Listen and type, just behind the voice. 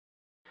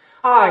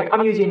Hi,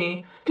 I'm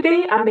Eugenie.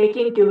 Today I'm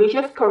making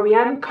delicious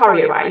Korean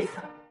curry rice.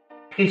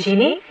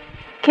 Eugenie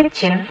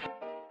Kitchen.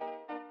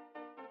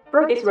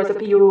 For this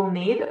recipe you will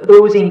need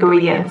those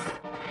ingredients.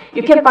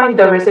 You can find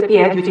the recipe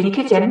at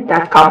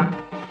eugeniekitchen.com.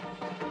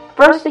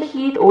 First,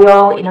 heat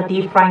oil in a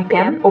deep frying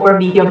pan over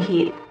medium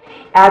heat.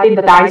 Add in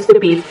the diced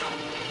beef.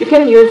 You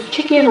can use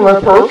chicken or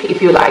pork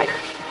if you like.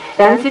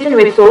 Then season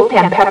with salt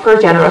and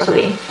pepper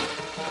generously.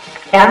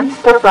 And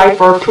stir fry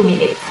for 2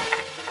 minutes.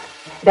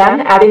 Then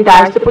add in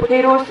diced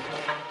potatoes,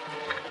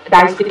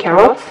 diced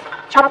carrots,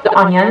 chopped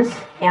onions,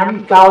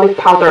 and garlic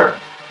powder.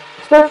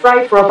 Stir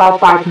fry for about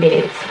 5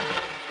 minutes.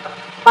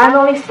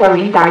 Finally stir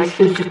in diced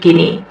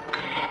zucchini.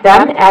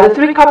 Then add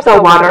 3 cups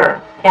of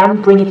water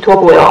and bring it to a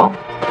boil.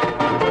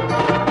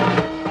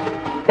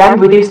 Then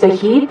reduce the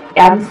heat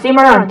and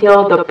simmer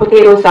until the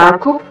potatoes are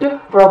cooked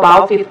for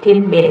about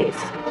 15 minutes.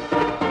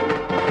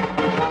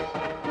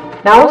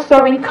 Now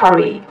stir in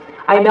curry.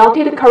 I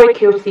melted curry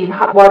cubes in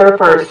hot water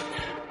first.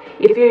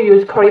 If you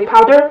use curry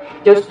powder,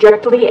 just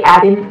gently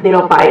add in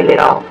little by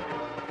little.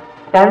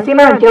 Then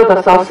simmer until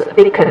the sauce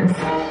thickens.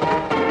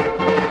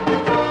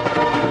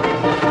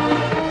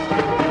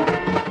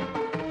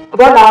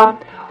 Voila!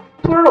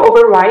 Pour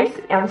over rice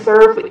and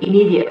serve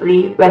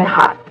immediately when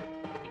hot.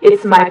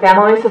 It's my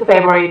family's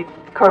favorite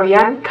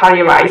Korean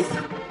curry rice.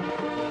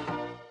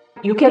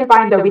 You can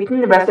find the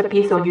written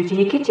recipes on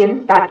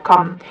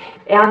eugeniekitchen.com,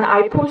 and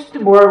I post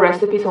more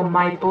recipes on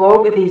my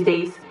blog these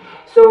days.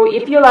 So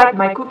if you like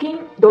my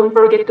cooking, don't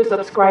forget to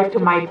subscribe to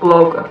my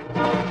blog.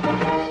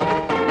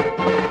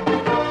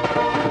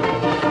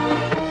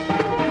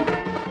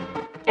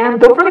 And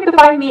don't forget to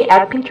find me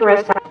at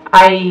Pinterest.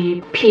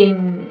 I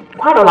pin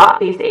quite a lot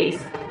these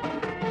days.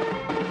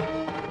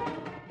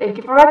 Thank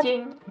you for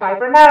watching. Bye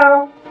for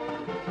now.